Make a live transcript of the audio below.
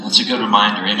That's a good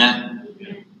reminder.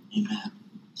 Amen? Amen.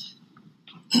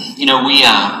 You know, we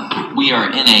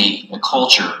are in a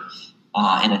culture,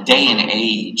 in a day and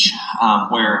age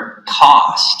where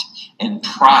cost and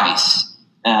price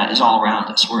is all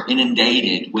around us. We're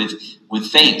inundated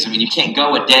with things. I mean, you can't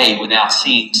go a day without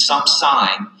seeing some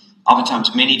sign,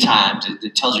 oftentimes many times,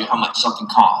 that tells you how much something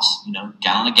costs. You know,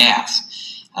 gallon of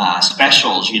gas,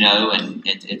 specials, you know, and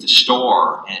at the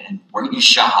store and where you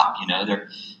shop, you know,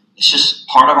 it's just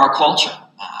part of our culture.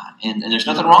 And there's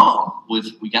nothing wrong with,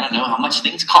 we got to know how much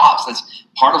things cost. That's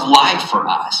part of life for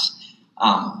us.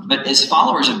 But as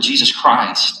followers of Jesus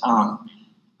Christ, I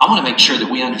want to make sure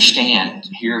that we understand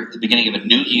here at the beginning of a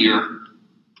new year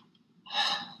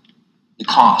the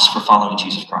cost for following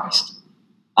Jesus Christ.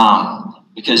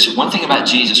 Because one thing about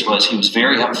Jesus was he was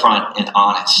very upfront and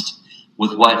honest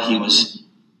with what he was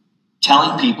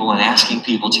telling people and asking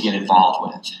people to get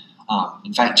involved with.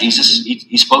 In fact, Jesus,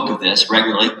 he spoke of this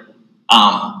regularly,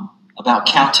 about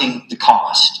counting the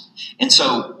cost. And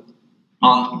so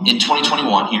in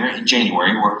 2021 here in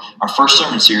January, our first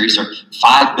sermon series are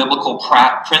 5 biblical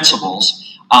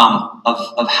principles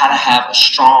of how to have a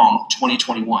strong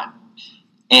 2021.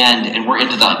 And we're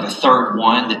into the third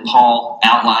one that Paul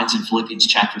outlines in Philippians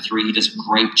chapter 3. He does a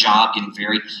great job getting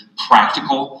very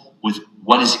practical with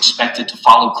what is expected to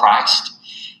follow Christ.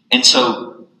 And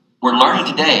so we're learning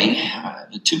today,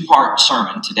 a 2-part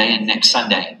sermon today and next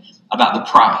Sunday, about the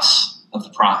price of the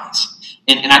prize.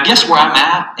 And I guess where I'm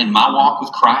at in my walk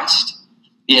with Christ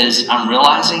is I'm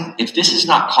realizing if this is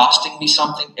not costing me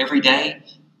something every day,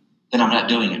 then I'm not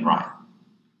doing it right.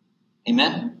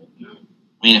 Amen?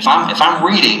 I mean, if I'm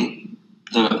reading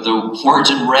the words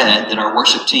in red that our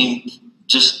worship team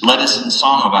just led us in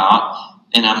song about,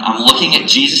 and I'm looking at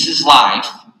Jesus' life,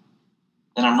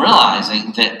 then I'm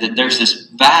realizing that there's this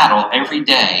battle every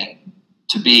day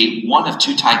to be one of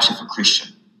 2 types of a Christian.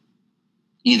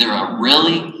 Either a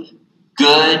really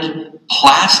good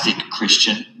plastic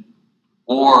Christian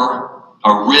or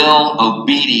a real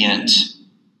obedient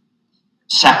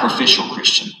sacrificial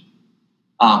Christian.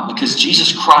 Because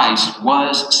Jesus Christ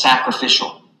was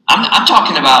sacrificial. I'm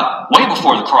talking about way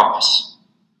before the cross.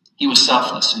 He was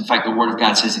selfless. In fact, the Word of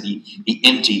God says that he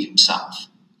emptied himself.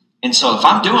 And so if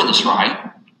I'm doing this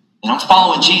right, and I'm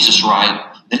following Jesus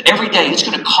right, then every day it's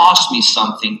going to cost me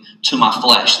something to my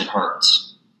flesh that hurts.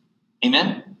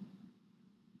 Amen?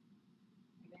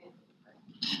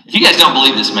 If you guys don't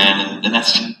believe this, man, then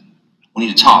that's, we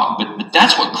need to talk. But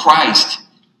that's what Christ,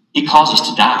 he calls us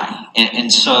to die.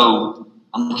 And so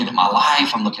I'm looking at my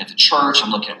life, I'm looking at the church, I'm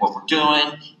looking at what we're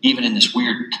doing, even in this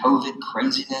weird COVID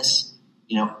craziness.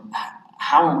 You know,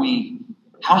 how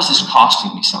is this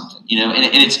costing me something? You know,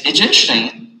 and it's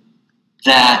interesting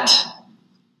that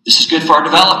this is good for our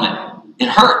development. It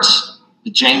hurts.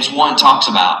 That James 1 talks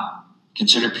about.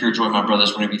 Consider pure joy, my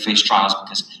brothers, whenever you face trials,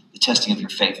 because the testing of your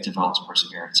faith develops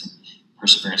perseverance. And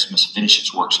perseverance must finish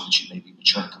its work so that you may be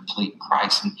mature and complete in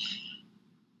Christ.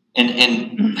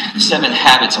 And 7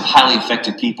 Habits of Highly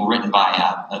Effective People, written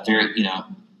by a very, you know,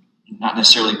 not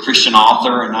necessarily a Christian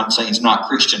author, and not saying it's not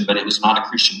Christian, but it was not a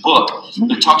Christian book.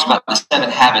 But it talks about the 7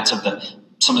 habits of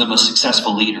some of the most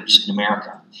successful leaders in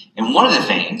America. And one of the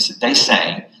things that they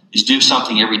say is do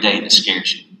something every day that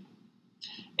scares you.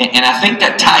 And I think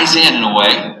that ties in a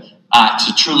way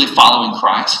to truly following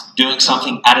Christ, doing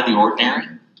something out of the ordinary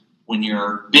when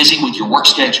you're busy with your work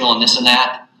schedule and this and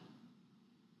that.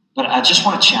 But I just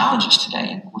want to challenge us today,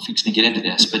 and we're fixing to get into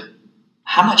this, but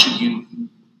how much are you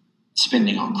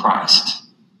spending on Christ?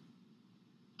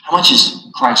 How much is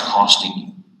Christ costing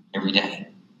you every day?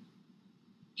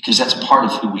 Because that's part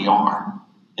of who we are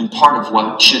and part of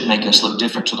what should make us look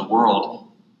different to the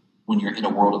world when you're in a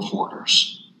world of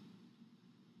hoarders.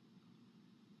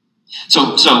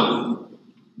 So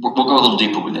we'll go a little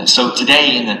deeper with this. So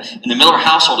today in the Miller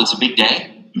household, it's a big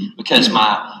day because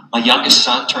my youngest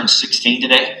son turns 16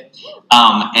 today,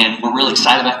 and we're really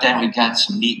excited about that. We've got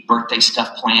some neat birthday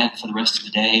stuff planned for the rest of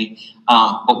the day.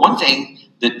 But one thing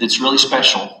that's really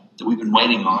special that we've been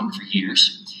waiting on for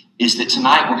years is that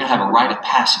tonight we're going to have a rite of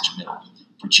passage meal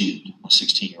for Jude, my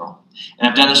 16-year-old. And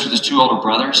I've done this with his 2 older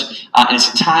brothers. And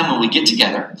it's a time when we get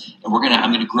together, and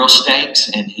I'm going to grill steaks,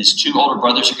 and his 2 older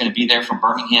brothers are going to be there from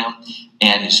Birmingham,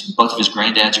 and both of his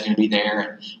granddads are going to be there,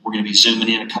 and we're going to be zooming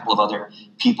in a couple of other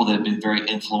people that have been very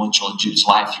influential in Jude's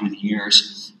life through the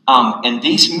years. And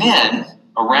these men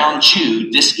around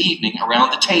Jude this evening,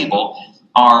 around the table,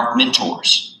 are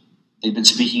mentors. They've been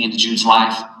speaking into Jude's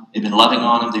life. They've been loving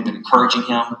on him. They've been encouraging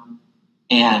him.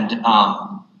 And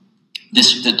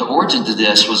the origin to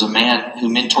this was a man who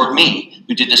mentored me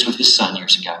who did this with his son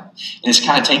years ago. And it's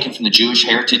kind of taken from the Jewish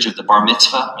heritage of the bar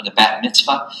mitzvah or the bat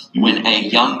mitzvah, when a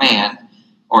young man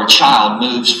or a child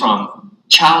moves from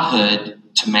childhood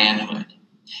to manhood.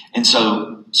 And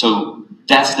so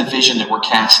that's the vision that we're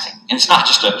casting. And it's not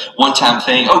just a one-time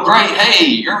thing. Oh, great, hey,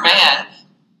 you're a man.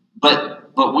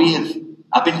 But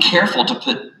I've been careful to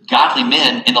put godly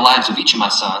men in the lives of each of my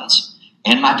sons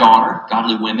and my daughter,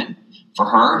 godly women, for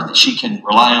her that she can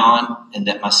rely on and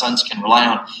that my sons can rely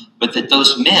on. But that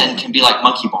those men can be like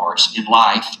monkey bars in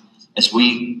life as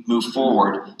we move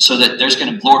forward, so that there's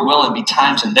going to, Lord willing, be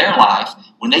times in their life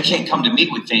when they can't come to me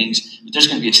with things, but there's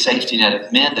going to be a safety net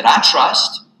of men that I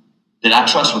trust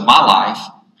with my life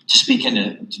to speak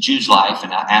into Jude's life.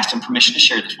 And I asked him permission to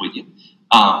share this with you.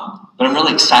 But I'm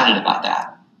really excited about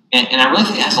that. And I really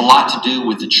think it has a lot to do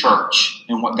with the church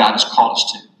and what God has called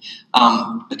us to.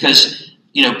 Because,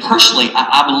 personally,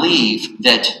 I believe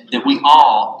that we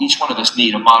all, each one of us,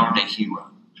 need a modern day hero.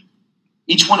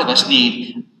 Each one of us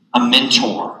need a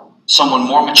mentor, someone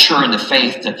more mature in the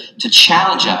faith to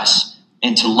challenge us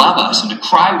and to love us and to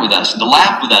cry with us and to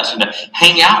laugh with us and to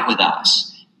hang out with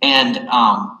us. And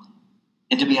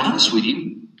to be honest with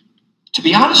you,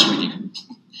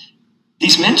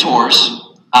 these mentors,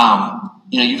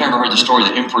 you've ever heard the story of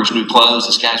the emperor's new clothes.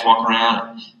 This guy's walking around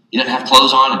and he doesn't have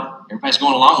clothes on, and everybody's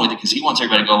going along with it because he wants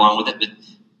everybody to go along with it. But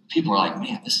people are like,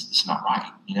 man, this is not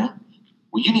right,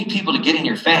 Well, you need people to get in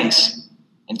your face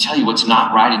and tell you what's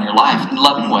not right in your life in a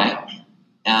loving way.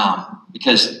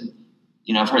 Because,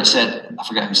 I've heard it said, I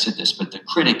forgot who said this, but the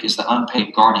critic is the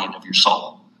unpaid guardian of your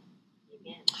soul.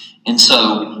 And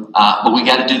so, but we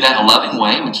got to do that in a loving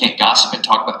way. We can't gossip and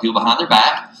talk about people behind their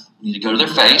back. We need to go to their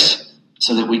face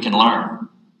so that we can learn.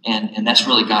 And that's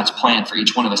really God's plan for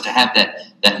each one of us, to have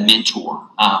that mentor.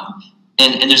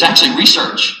 And there's actually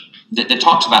research that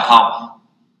talks about how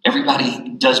everybody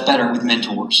does better with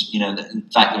mentors. In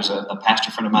fact, there's a pastor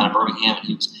friend of mine in Birmingham, and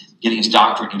he was getting his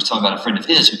doctorate. He was telling about a friend of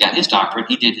his who got his doctorate.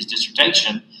 He did his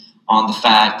dissertation on the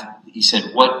fact, he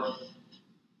said, what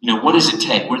does it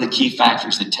take? What are the key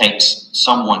factors that takes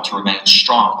someone to remain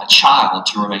strong, a child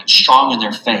to remain strong in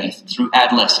their faith through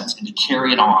adolescence and to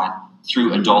carry it on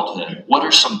through adulthood? What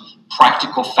are some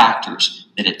practical factors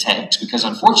that it takes? Because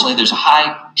unfortunately, there's a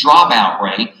high dropout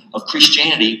rate of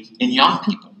Christianity in young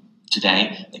people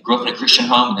today. They grew up in a Christian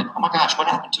home and then, oh my gosh, what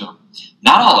happened to them?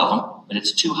 Not all of them, but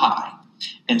it's too high.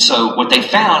 And so what they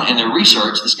found in their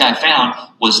research, this guy found,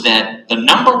 was that the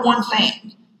number one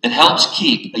thing that helps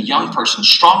keep a young person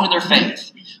strong in their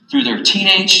faith through their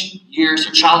teenage years,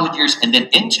 their childhood years, and then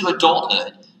into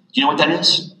adulthood, do you know what that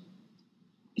is?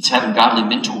 It's having godly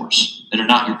mentors that are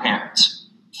not your parents.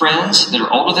 Friends that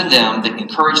are older than them that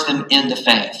encourage them in the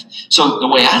faith. So the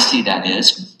way I see that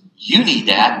is, you need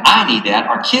that, I need that,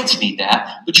 our kids need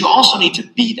that, but you also need to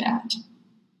be that.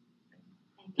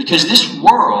 Because this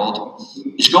world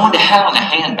is going to hell in a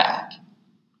handbag.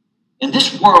 And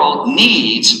this world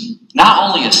needs not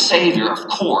only a Savior, of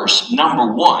course,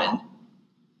 number one,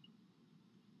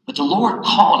 but the Lord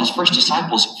called his first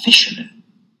disciples fishermen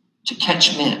to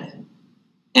catch men.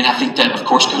 And I think that, of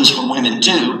course, goes for women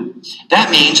too.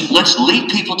 That means let's lead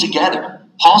people together.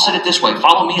 Paul said it this way,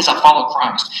 follow me as I follow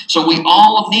Christ. So we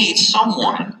all need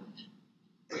someone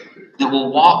that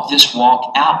will walk this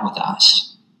walk out with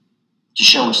us to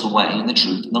show us the way and the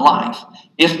truth and the life.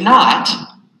 If not,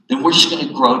 then we're just going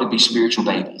to grow to be spiritual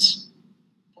babies.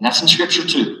 And that's in Scripture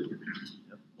too.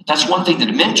 That's one thing that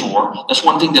a mentor, that's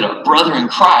one thing that a brother in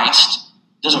Christ,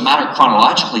 doesn't matter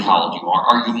chronologically how old you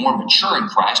are you more mature in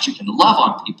Christ, you can love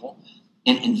on people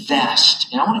and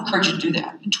invest. And I want to encourage you to do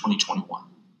that in 2021.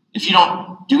 If you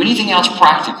don't do anything else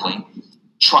practically,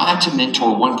 try to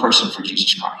mentor one person for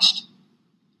Jesus Christ.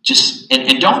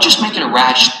 And don't just make it a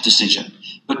rash decision,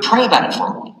 but pray about it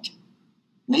for a week.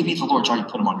 Maybe the Lord's already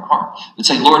put them on your heart. But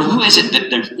say, Lord, who is it that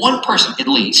there's one person at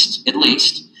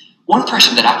least, one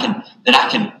person that I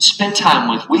can spend time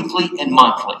with weekly and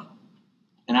monthly.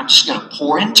 And I'm just going to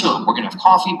pour into them. We're going to have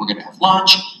coffee. We're going to have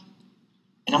lunch.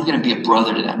 And I'm going to be a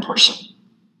brother to that person.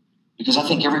 Because I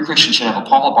think every Christian should have a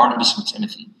Paul, a Barnabas, and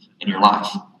Timothy in your life.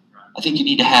 I think you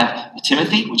need to have a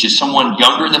Timothy, which is someone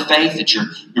younger in the faith that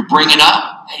you're bringing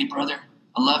up. Hey, brother,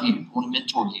 I love you. I want to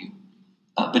mentor you.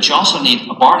 But you also need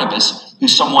a Barnabas,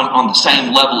 who's someone on the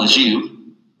same level as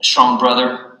you, a strong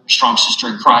brother, a strong sister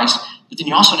in Christ. But then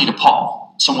you also need a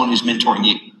Paul, someone who's mentoring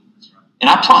you. And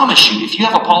I promise you, if you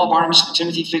have a Paul, Barnabas, and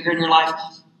Timothy figure in your life,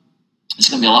 it's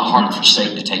going to be a lot harder for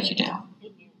Satan to take you down.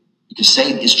 Because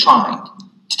Satan is trying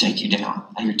to take you down.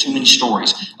 I hear too many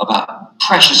stories about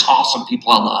precious, awesome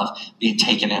people I love being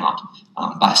taken out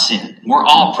by sin. And we're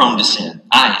all prone to sin.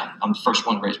 I am. I'm the first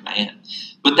one to raise my hand.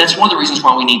 But that's one of the reasons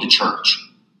why we need the church.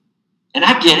 And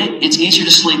I get it. It's easier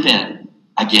to sleep in.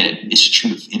 I get it. It's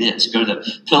truth. It is. Go to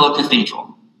the Pillow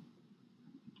Cathedral.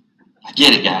 I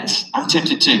get it, guys. I'm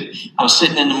tempted too. I was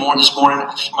sitting in the morning this morning,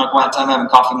 after my quiet time, having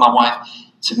coffee with my wife. I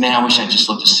said, man, I wish I just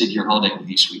loved to sit here all day with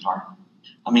you, sweetheart.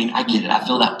 I mean, I get it. I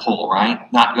feel that pull,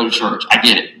 right? Not go to church. I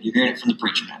get it. You're hearing it from the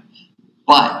preacher, man.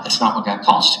 But that's not what God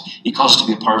calls us to. He calls us to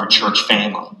be a part of a church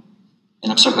family.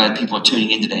 And I'm so glad people are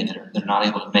tuning in today that are not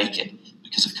able to make it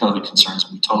because of COVID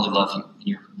concerns. We totally love you, and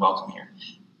you're welcome here.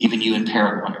 Even you in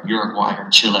Paraguay or Uruguay or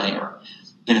Chile or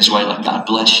Venezuela, God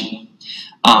bless you.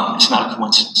 It's not a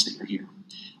coincidence that you're here.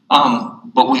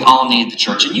 But we all need the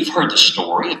church. And you've heard the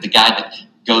story of the guy that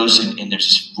goes and there's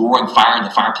this roaring fire in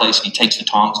the fireplace, and he takes the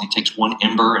tongs and he takes one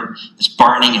ember and it's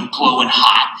burning and glowing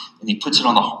hot, and he puts it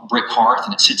on the brick hearth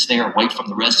and it sits there away from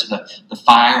the rest of the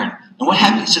fire. And what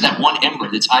happens to that one ember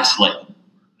that's isolated?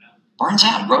 Burns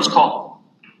out, it grows cold.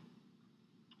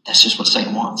 That's just what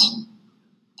Satan wants.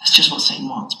 That's just what Satan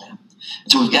wants, man.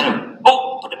 And so we've got to,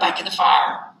 put it back in the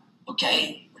fire.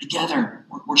 Okay, we're together.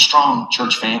 We're strong,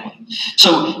 church family.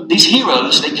 So these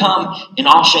heroes, they come in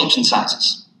all shapes and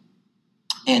sizes.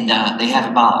 And they have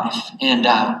in my life. And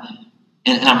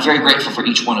I'm very grateful for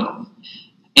each one of them.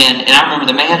 And I remember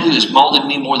the man who has molded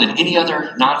me more than any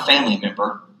other non-family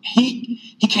member, he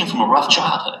came from a rough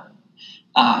childhood.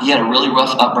 He had a really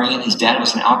rough upbringing. His dad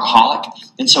was an alcoholic.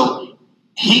 And so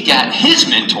he got his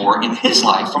mentor in his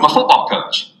life from a football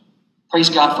coach. Praise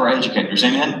God for our educators.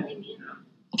 Amen?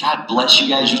 God bless you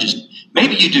guys.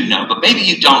 Maybe you do know, but maybe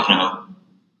you don't know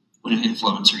what an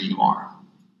influencer you are.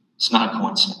 It's not a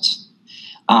coincidence.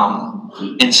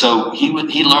 And so he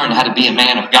learned how to be a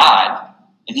man of God,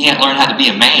 and he had learned how to be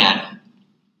a man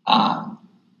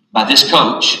by this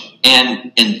coach.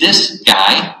 And this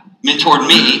guy mentored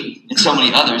me and so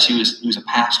many others. He was a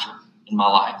pastor in my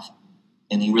life,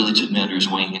 and he really took me under his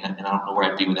wing, and I don't know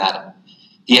where I'd be without him.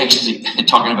 He actually,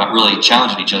 talking about really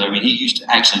challenging each other, I mean, he used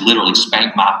to actually literally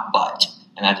spank my butt,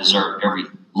 and I deserved every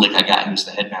lick I got. He was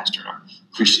the headmaster in our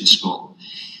Christian school.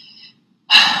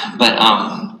 But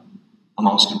I'm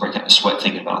almost going to break out in sweat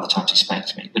thinking about all the times he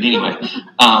spanked me. But anyway,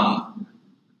 I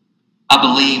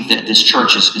believe that this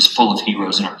church is full of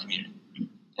heroes in our community,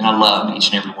 and I love each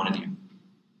and every one of you.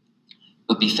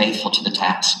 But be faithful to the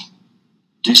task.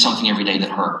 Do something every day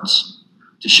that hurts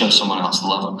to show someone else the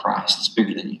love of Christ that's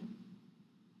bigger than you.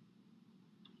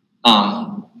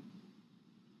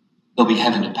 There'll be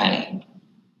heaven to pay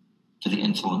for the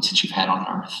influence that you've had on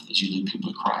earth as you lead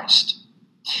people to Christ.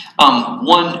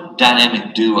 One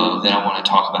dynamic duo that I want to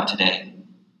talk about today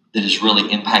that has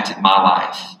really impacted my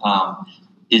life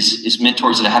is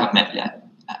mentors that I haven't met yet.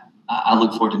 I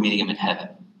look forward to meeting them in heaven.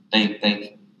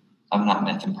 I've not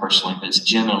met them personally, but it's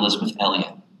Jim and Elizabeth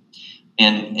Elliott.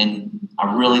 And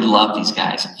I really love these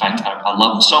guys. In fact, I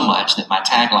love them so much that my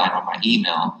tagline on my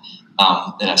email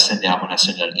that I send out when I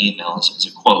send out an email is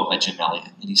a quote by Jim Elliott.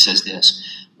 And he says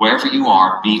this: wherever you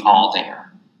are, be all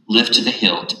there. Live to the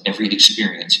hilt every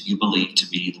experience you believe to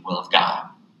be the will of God.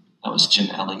 That was Jim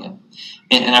Elliott.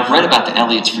 And I've read about the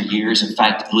Elliots for years. In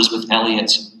fact, Elizabeth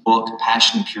Elliott's book,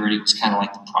 Passion and Purity, was kind of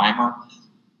like the primer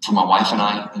for my wife and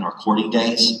I in our courting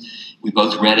days. We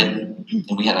both read it,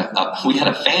 and we had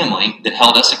a family that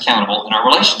held us accountable in our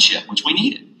relationship, which we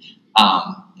needed.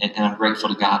 And I'm grateful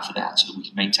to God for that, so that we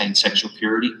can maintain sexual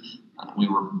purity. We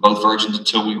were both virgins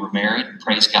until we were married. And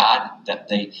praise God that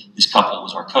this couple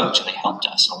was our coach, and they helped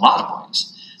us in a lot of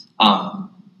ways.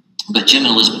 But Jim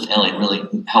and Elizabeth Elliott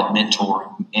really helped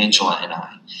mentor Angela and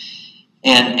I.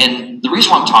 And the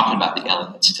reason why I'm talking about the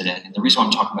Elliots today, and the reason why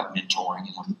I'm talking about mentoring,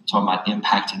 and I'm talking about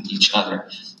impacting each other,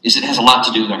 is it has a lot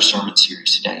to do with our sermon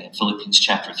series today in Philippians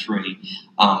chapter 3,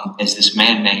 as this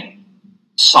man named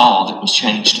Saul that was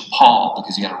changed to Paul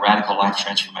because he had a radical life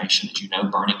transformation, as you know,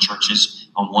 burning churches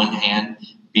on one hand,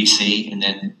 BC, and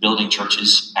then building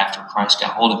churches after Christ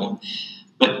got hold of him.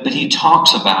 But he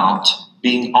talks about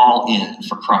being all in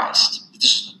for Christ. This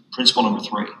is principle number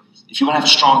 3. If you want to have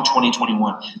a strong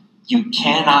 2021, you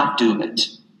cannot do it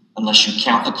unless you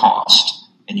count the cost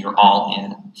and you're all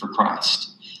in for Christ.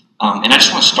 And I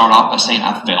just want to start off by saying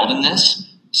I've failed in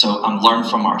this, so I'm learning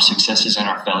from our successes and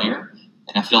our failure.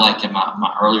 And I feel like in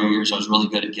my earlier years, I was really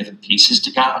good at giving pieces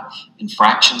to God in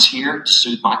fractions here to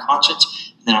soothe my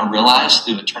conscience. And then I realized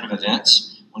through a turn of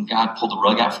events, when God pulled the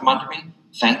rug out from under me,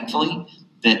 thankfully,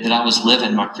 that I was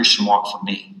living my Christian walk for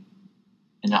me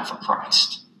and not for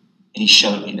Christ. And he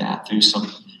showed me that through some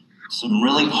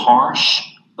really harsh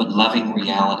but loving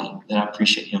reality that I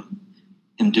appreciate him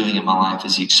doing in my life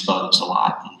as he exposed a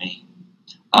lot in me.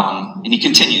 And he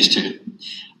continues to.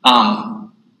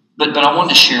 But I wanted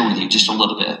to share with you just a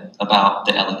little bit about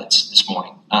the Elliots this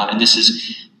morning. And this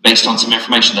is based on some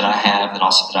information that I have that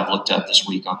I've looked up this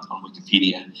week on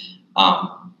Wikipedia.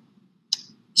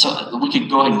 So we could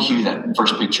go ahead and cue that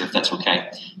first picture if that's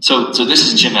okay. So this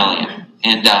is Jim Elliot.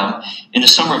 And in the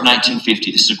summer of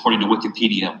 1950, this is according to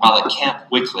Wikipedia, while at Camp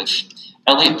Wycliffe,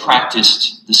 Elliot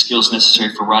practiced the skills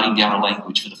necessary for writing down a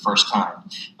language for the first time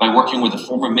by working with a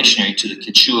former missionary to the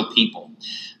Quechua people.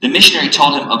 The missionary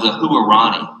told him of the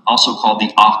Huaorani, also called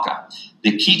the Auca,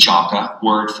 the Quichauca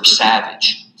word for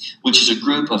savage, which is a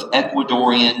group of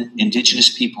Ecuadorian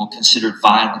indigenous people considered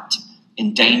violent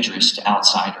and dangerous to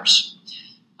outsiders.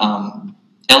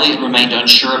 Elliot remained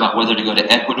unsure about whether to go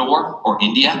to Ecuador or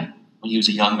India when he was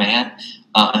a young man.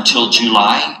 Until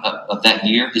July of that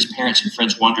year, his parents and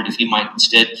friends wondered if he might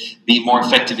instead be more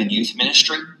effective in youth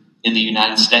ministry in the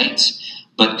United States.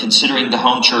 But considering the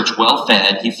home church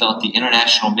well-fed, he felt the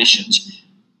international missions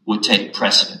would take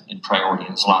precedent and priority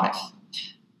in his life.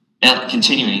 Now,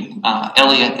 continuing,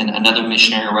 Elliot and another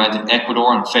missionary arrived in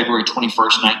Ecuador on February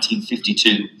 21st,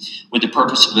 1952, with the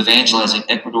purpose of evangelizing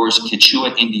Ecuador's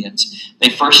Quechua Indians. They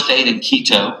first stayed in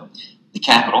Quito, the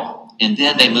capital, and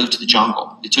then they moved to the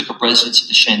jungle. They took up residence at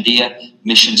the Shandia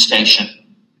Mission Station.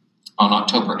 On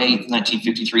October 8th,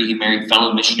 1953, he married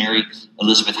fellow missionary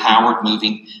Elizabeth Howard,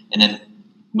 moving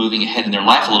ahead in their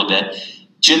life a little bit.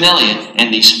 Jim Elliot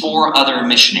and these four other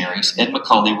missionaries, Ed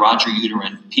McCully, Roger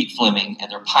Uterin, Pete Fleming,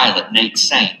 and their pilot, Nate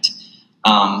Saint,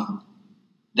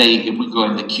 if we go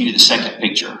ahead and cue the second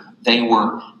picture, they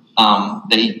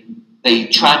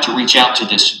tried to reach out to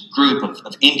this group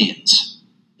of Indians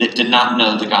that did not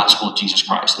know the gospel of Jesus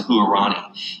Christ, the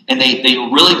Huaorani. And they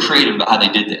were really creative about how they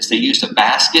did this. They used a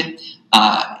basket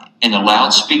and a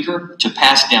loudspeaker to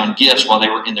pass down gifts while they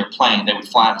were in their plane. They would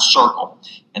fly in a circle,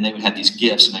 and they would have these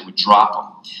gifts, and they would drop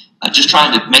them, just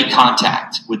trying to make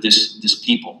contact with this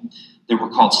people. They were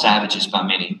called savages by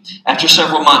many. After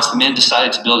several months, the men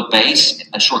decided to build a base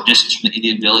a short distance from the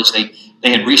Indian village. They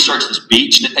had researched this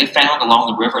beach that they found along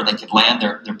the river, and they could land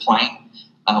their plane,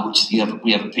 which we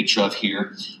have a picture of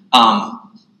here.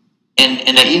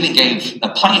 And they even gave a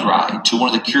plane ride to one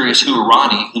of the curious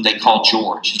Huaorani, whom they called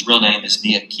George. His real name is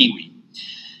Nia Kiwi.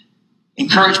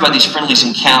 Encouraged by these friendly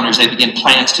encounters, they began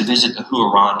plans to visit the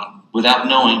Huaorani, without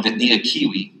knowing that Nia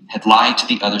Kiwi had lied to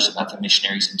the others about the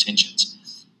missionaries'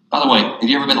 intentions. By the way, have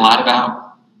you ever been lied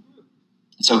about?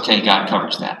 It's okay, God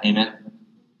covers that. Amen?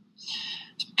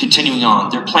 Continuing on,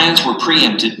 their plans were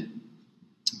preempted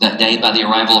that day by the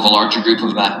arrival of a larger group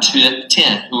of about 10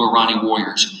 Huaorani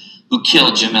warriors who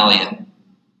killed Jim Elliot and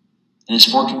his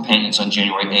four companions on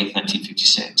January 8,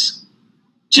 1956.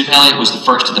 Jim Elliot was the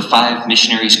first of the 5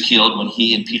 missionaries killed when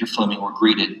he and Peter Fleming were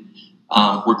greeting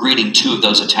 2 of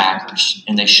those attackers,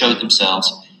 and they showed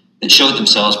themselves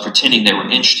pretending they were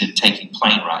interested in taking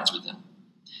plane rides with them.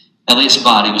 Elliot's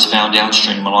body was found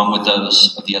downstream along with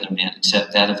those of the other men,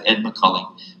 except that of Ed McCully,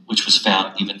 which was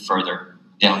found even further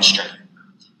downstream.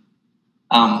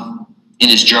 In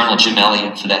his journal, Jim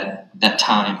Elliot, for that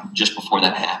time, just before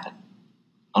that happened,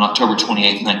 on October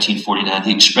 28, 1949,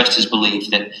 he expressed his belief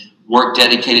that work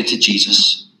dedicated to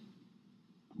Jesus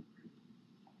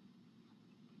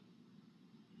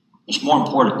was more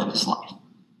important than his life.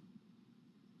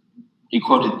 He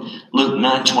quoted Luke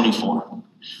 9:24,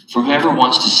 "For whoever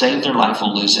wants to save their life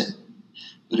will lose it,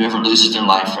 but whoever loses their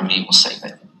life for me will save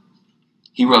it."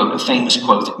 He wrote a famous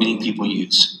quote that many people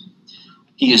use.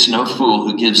 "He is no fool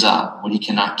who gives up what he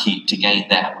cannot keep to gain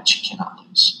that which he cannot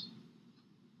lose."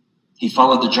 He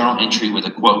followed the journal entry with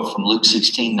a quote from Luke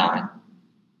 16:9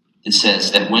 that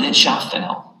says that when it shall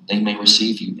fail, they may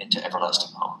receive you into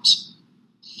everlasting homes.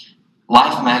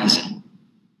 Life magazine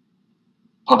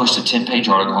published a 10-page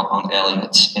article on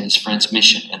Elliot's and his friends'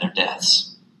 mission and their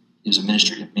deaths. It was a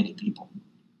ministry of many people.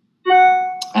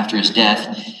 After his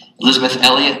death, Elizabeth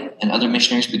Elliot and other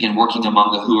missionaries began working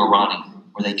among the Huaorani,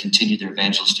 where they continued their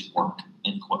evangelistic work,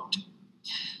 end quote.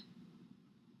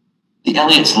 The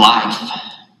Elliot's life,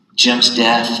 Jim's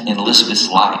death, and Elizabeth's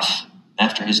life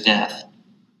after his death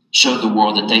showed the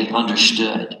world that they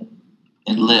understood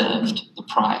and lived the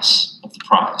price of the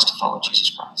prize to follow Jesus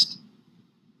Christ,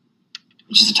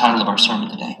 which is the title of our sermon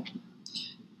today.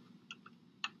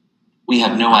 We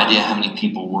have no idea how many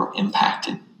people were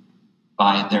impacted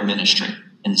by their ministry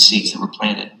and the seeds that were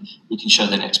planted. We can show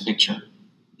the next picture.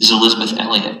 This is Elizabeth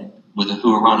Elliot with the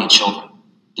Huaorani children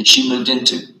that she moved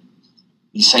into.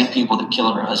 These same people that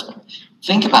killed her husband.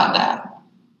 Think about that.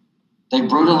 They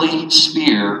brutally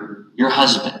spear your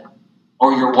husband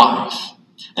or your wife.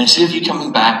 And instead of you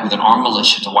coming back with an armed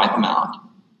militia to wipe them out,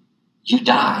 you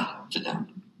die for them.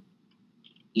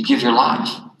 You give your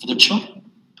life for their children.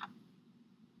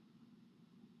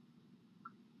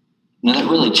 Now that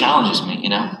really challenges me,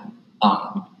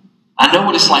 I know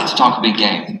what it's like to talk a big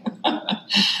game.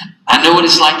 I know what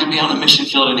it's like to be on a mission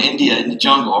field in India, in the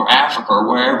jungle, or Africa, or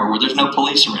wherever, where there's no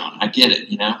police around. I get it,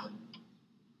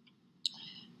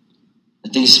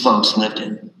 But these folks lived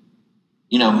it.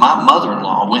 My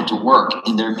mother-in-law went to work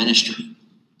in their ministry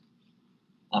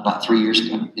about 3 years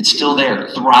ago. It's still there,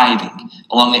 thriving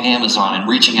along the Amazon and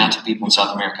reaching out to people in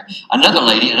South America. Another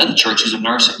lady, another church, who's a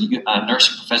nursing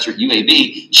professor at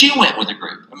UAB, she went with a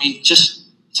group.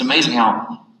 It's amazing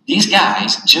how these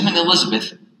guys, Jim and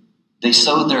Elizabeth, they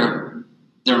sowed their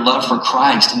love for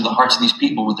Christ into the hearts of these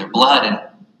people with their blood, and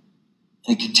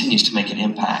it continues to make an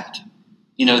impact.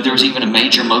 There was even a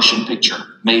major motion picture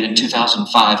made in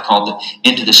 2005 called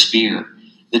Into the Spear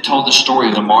that told the story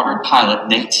of the martyred pilot,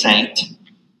 Nate Saint.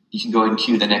 You can go ahead and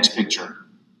cue the next picture.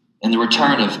 And the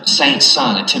return of Saint's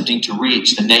son attempting to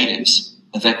reach the natives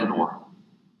of Ecuador.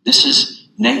 This is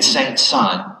Nate Saint's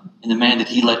son and the man that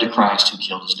he led to Christ who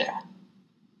killed his dad.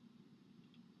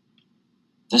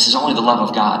 This is only the love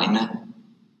of God, amen?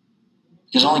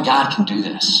 Because only God can do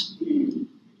this. And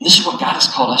this is what God has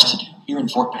called us to do here in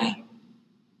Fort Payne.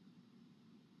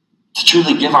 To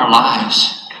truly give our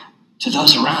lives to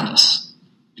those around us.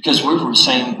 Because we're the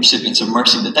same recipients of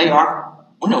mercy that they are.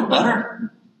 We're no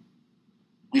better.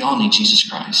 We all need Jesus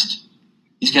Christ.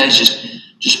 These guys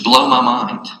just blow my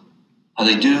mind. How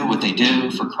they do what they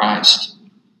do for Christ.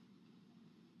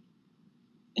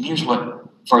 And here's what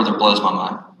further blows my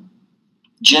mind.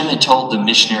 Jim had told the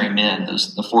missionary men,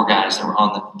 the 4 guys that were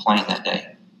on the plane that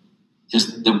day,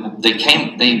 because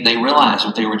they realized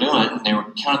what they were doing, and they were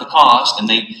counting the cost, and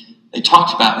they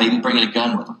talked about maybe bringing a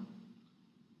gun with them.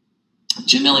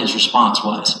 Jim Elliott's response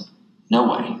was,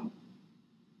 no way.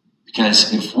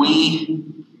 Because if we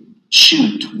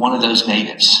shoot one of those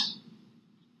natives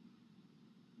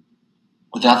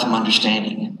without them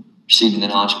understanding and receiving the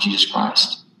knowledge of Jesus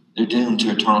Christ, they're doomed to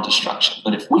eternal destruction.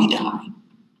 But if we die,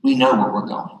 we know where we're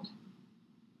going.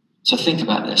 So think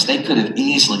about this. They could have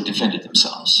easily defended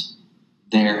themselves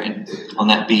there on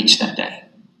that beach that day.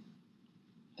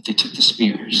 But they took the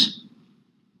spears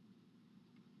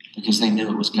because they knew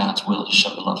it was God's will to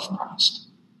show the love of Christ.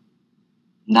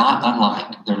 Not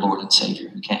unlike their Lord and Savior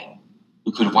who came,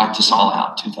 who could have wiped us all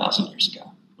out 2,000 years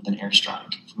ago with an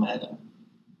airstrike from heaven.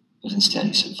 But instead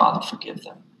he said, Father, forgive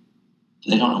them.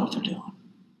 They don't know what they're doing.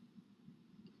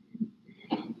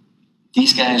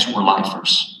 These guys were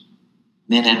lifers,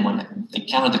 men and women. They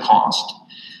counted the cost,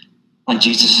 like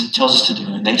Jesus tells us to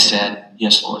do. And they said,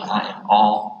 yes, Lord, I am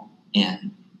all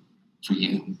in for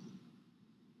you.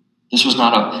 This was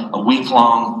not a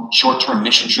week-long, short-term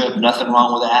mission trip. Nothing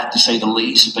wrong with that, to say the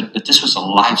least. But this was a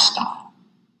lifestyle.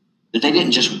 That they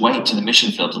didn't just wait to the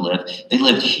mission field to live. They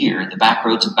lived here in the back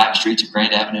roads and back streets of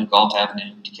Grand Avenue, Galt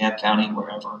Avenue, DeKalb County,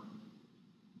 wherever.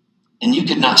 And you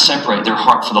could not separate their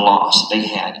heart for the lost that they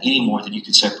had any more than you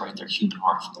could separate their human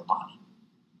heart from their body.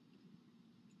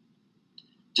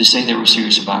 To say they were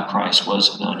serious about Christ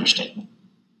was an understatement.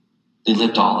 They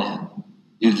lived all in.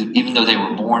 Even though they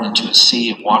were born into a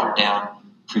sea of watered-down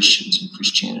Christians and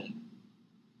Christianity.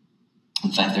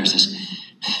 In fact, there's this,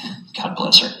 God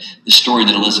bless her, the story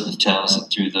that Elizabeth tells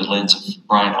through the lens of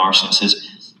Brian Larson. It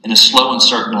says, in a slow and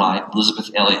certain light,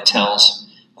 Elizabeth Elliot tells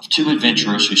of 2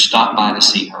 adventurers who stopped by to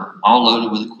see her, all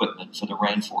loaded with equipment for the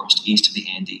rainforest east of the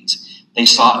Andes. They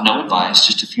sought no advice,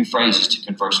 just a few phrases to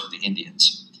converse with the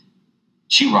Indians.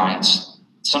 She writes,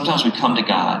 sometimes we come to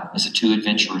God as the 2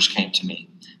 adventurers came to me.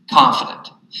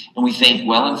 Confident, and we think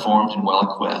well-informed and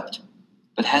well-equipped.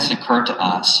 But has it occurred to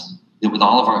us that with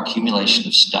all of our accumulation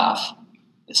of stuff,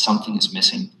 that something is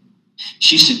missing?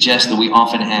 She suggests that we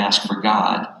often ask for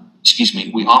God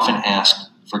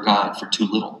for too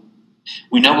little.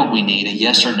 We know what we need, a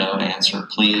yes or no answer,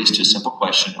 please, to a simple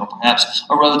question, or perhaps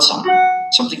a road sign,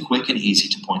 something quick and easy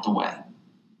to point the way.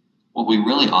 What we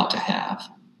really ought to have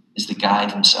is the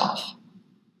guide himself.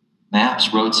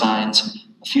 Maps, road signs,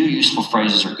 a few useful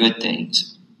phrases are good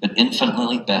things, but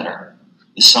infinitely better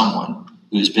is someone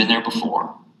who has been there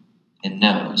before and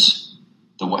knows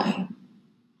the way.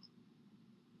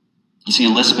 You see,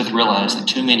 Elizabeth realized that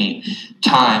too many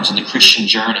times in the Christian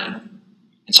journey,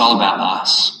 it's all about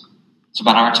us. It's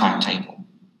about our timetable.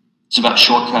 It's about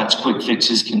shortcuts, quick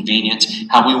fixes, convenience,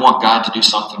 how we want God to do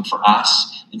something for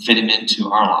us and fit him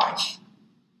into our life.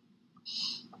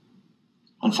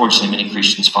 Unfortunately, many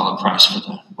Christians follow Christ for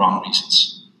the wrong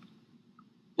reasons.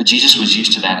 But Jesus was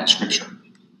used to that in Scripture.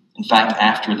 In fact,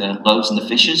 after the loaves and the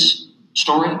fishes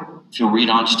story, if you'll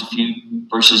read on just a few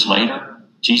verses later,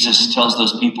 Jesus tells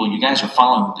those people, you guys are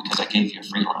following me because I gave you a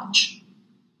free lunch.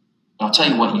 But I'll tell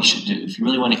you what you should do. If you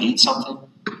really want to eat something,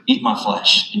 eat my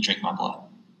flesh and drink my blood.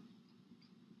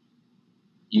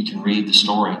 You can read the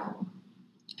story.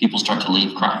 people start to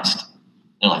leave Christ.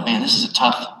 They're like, man, this is a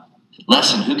tough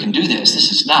lesson. Who can do this? This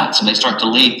is nuts. And they start to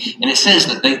leave. And it says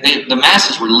that the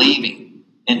masses were leaving.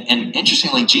 And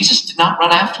interestingly, Jesus did not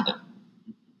run after them.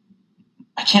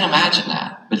 I can't imagine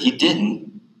that, but he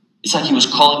didn't. It's like he was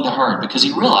calling the herd because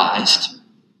he realized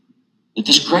that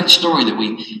this great story that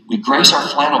we grace our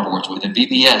flannel boards with in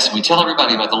VBS, and we tell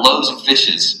everybody about the loaves and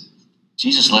fishes,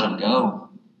 Jesus let them go.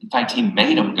 In fact, he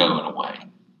made them go in a way.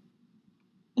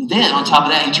 And then, on top of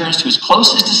that, he turns to his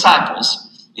closest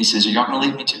disciples, and he says, are y'all going to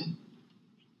leave me too?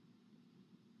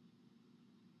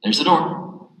 There's the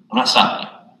door. I'm not stopping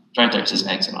you. It's right there. It says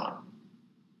exit on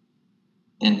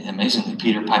it. And amazingly,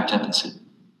 Peter piped up and said,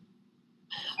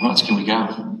 where else can we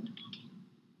go?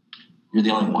 You're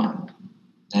the only one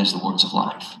that has the words of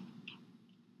life.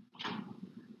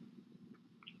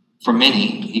 For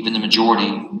many, even the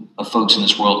majority of folks in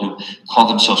this world who call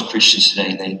themselves Christians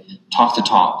today, they talk the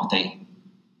talk, but they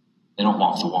don't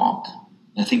walk the walk.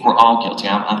 And I think we're all guilty.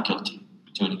 I'm guilty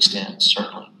to an extent,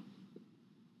 certainly.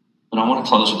 But I want to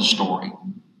close with a story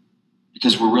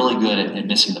because we're really good at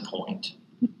missing the point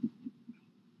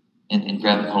and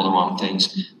grabbing hold of the wrong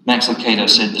things. Max Lucado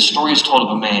said, the story is told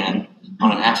of a man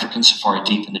on an African safari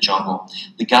deep in the jungle.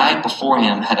 The guide before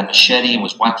him had a machete and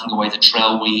was whacking away the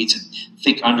trail weeds and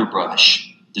thick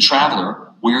underbrush. The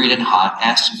traveler, wearied and hot,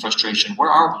 asked in frustration, where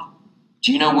are we?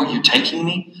 Do you know where you're taking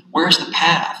me? Where is the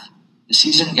path? The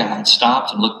seasoned guide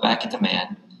stopped and looked back at the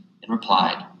man and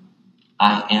replied,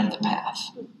 I am the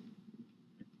path.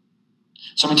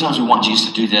 So many times we want Jesus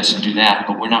to do this and do that,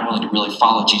 but we're not willing to really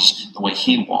follow Jesus the way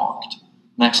he walked.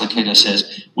 Max Lucado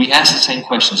says, we ask the same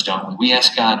questions, don't we? We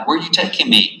ask God, where are you taking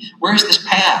me? Where is this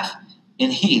path?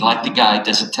 And he, like the guide,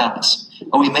 doesn't tell us.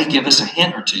 Oh, he may give us a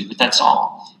hint or two, but that's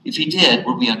all. If he did,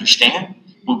 would we understand?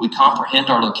 Would we comprehend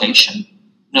our location?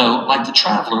 No, like the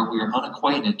traveler, we are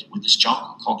unacquainted with this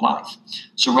jungle called life.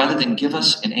 So rather than give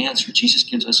us an answer, Jesus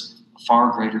gives us a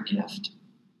far greater gift.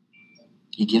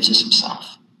 He gives us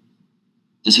himself.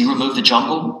 Does he remove the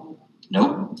jungle?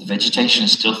 Nope, the vegetation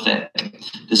is still thick.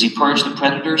 Does he purge the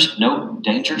predators? Nope,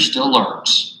 danger still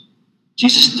lurks.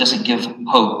 Jesus doesn't give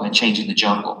hope by changing the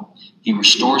jungle. He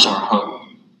restores our hope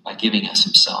by giving us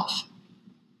himself.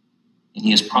 And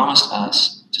he has promised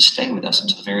us to stay with us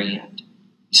until the very end.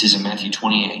 He says in Matthew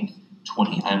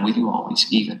 28:20, I am with you always,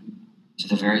 even to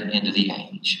the very end of the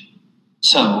age.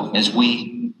 So, as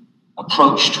we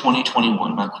approach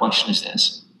 2021, my question is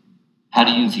this. How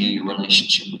do you view your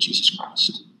relationship with Jesus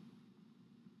Christ?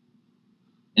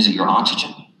 Is it your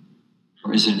oxygen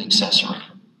or is it an accessory?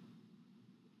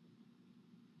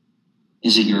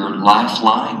 Is it your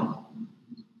lifeline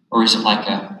or is it like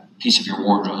a piece of your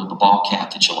wardrobe, a ball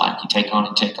cap that you like? You take on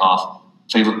and take off,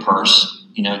 favorite purse.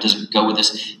 You know, it doesn't go with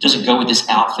this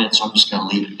outfit, so I'm just going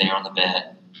to leave it there on the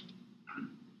bed.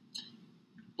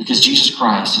 Because Jesus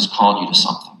Christ has called you to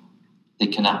something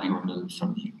that cannot be removed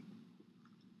from you.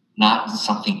 Not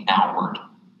something outward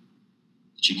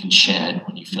that you can shed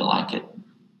when you feel like it.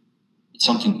 It's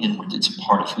something inward that's a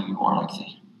part of who you are, like the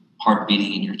heart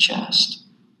beating in your chest.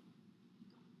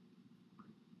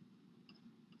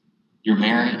 Your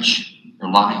marriage,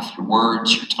 your life, your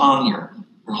words, your tongue, your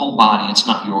whole body, it's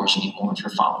not yours anymore if you're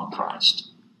following Christ.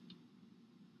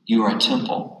 You are a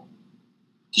temple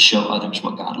to show others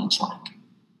what God looks like,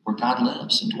 where God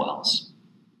lives and dwells.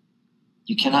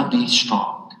 You cannot be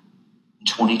strong in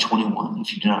 2021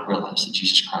 if you do not realize that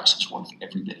Jesus Christ is worth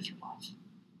every bit of your life.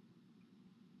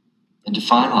 And to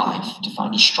find life, to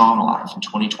find a strong life in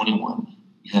 2021,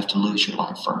 you have to lose your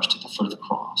life first at the foot of the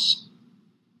cross.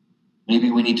 Maybe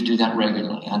we need to do that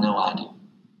regularly. I know I do.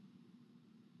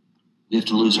 We have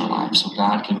to lose our lives so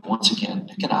God can once again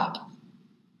pick it up,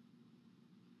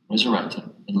 resurrect it,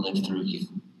 and live through you.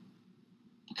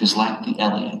 Because like the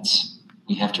Elliots,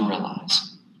 we have to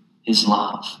realize his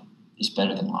love is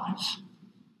better than life.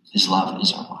 His love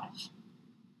is our life.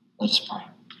 Let us pray.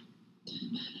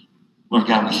 Lord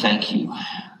God, we thank you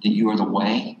that you are the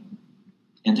way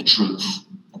and the truth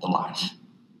and the life.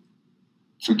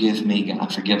 Forgive me,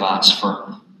 God. Forgive us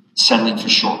for settling for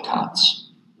shortcuts.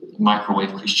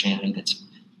 Microwave Christianity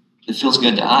that feels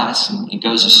good to us and it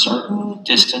goes a certain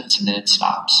distance and then it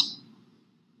stops,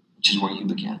 which is where you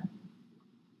begin.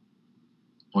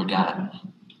 Lord God,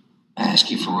 I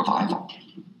ask you for revival.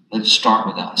 Let it start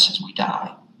with us as we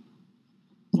die.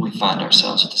 We find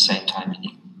ourselves at the same time in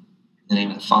you. In the name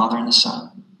of the Father and the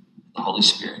Son and the Holy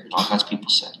Spirit, and all God's people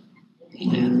said,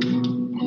 Amen.